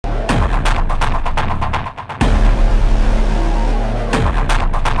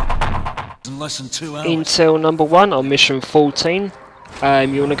less than 2 hours. Intel number 1 on mission 14. You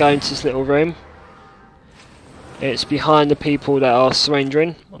want to go into this little room. It's behind the people that are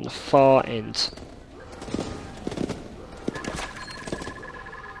surrendering on the far end.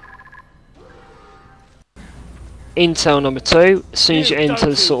 Intel number 2. As soon as you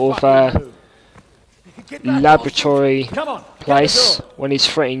enter the sort of laboratory place, when he's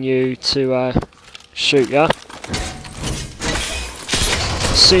threatening you to shoot you.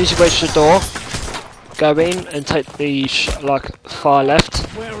 As soon as you reach the door, go in and take the far left.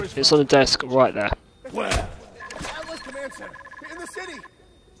 It's on the desk right there. Where? Atlas Command Center, in the city.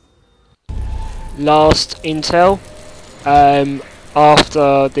 Last intel,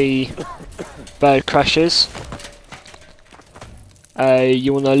 after the bird crashes,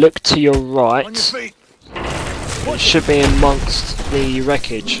 you want to look to your right. On your feet. It should be amongst the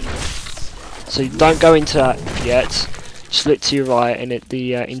wreckage. So don't go into that yet. Just look to your right, and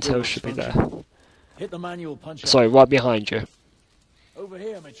the intel should be there. Hit the manual punch. Sorry, right behind you. Over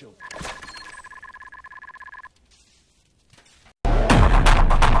here, Mitchell.